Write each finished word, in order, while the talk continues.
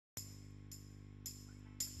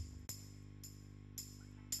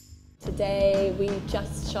today we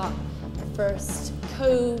just shot the first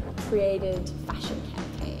co-created fashion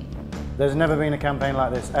campaign. There's never been a campaign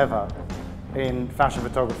like this ever in fashion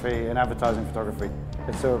photography and advertising photography.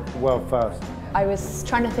 It's a world first. I was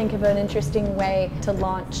trying to think of an interesting way to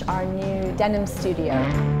launch our new Denim Studio.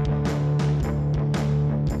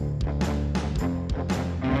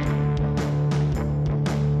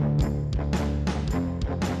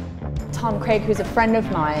 Tom Craig, who's a friend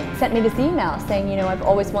of mine, sent me this email saying, you know, I've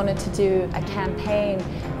always wanted to do a campaign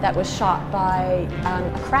that was shot by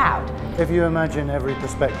a crowd. If you imagine every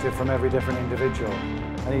perspective from every different individual,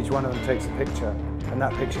 and each one of them takes a picture, and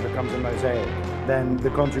that picture becomes a mosaic, then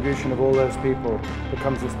the contribution of all those people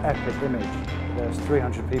becomes this epic image. There's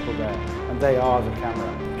 300 people there, and they are the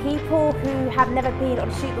camera. People who have never been on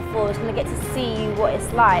a shoot before is going to get to see what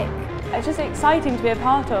it's like. It's just exciting to be a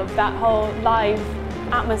part of that whole live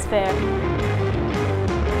atmosphere.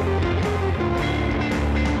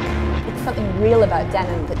 It's something real about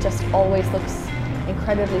denim that just always looks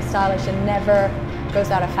incredibly stylish and never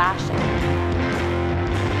goes out of fashion.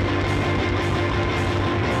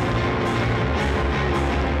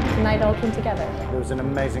 Tonight all came together. There was an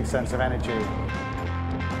amazing sense of energy,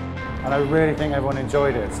 and I really think everyone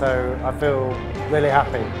enjoyed it, so I feel really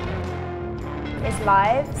happy. It's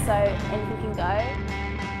live, so anything can go.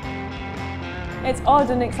 It's odd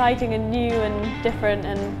and exciting and new and different,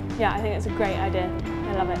 and yeah, I think it's a great idea.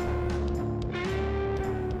 I love it.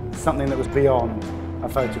 Something that was beyond a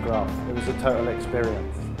photograph. It was a total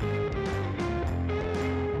experience.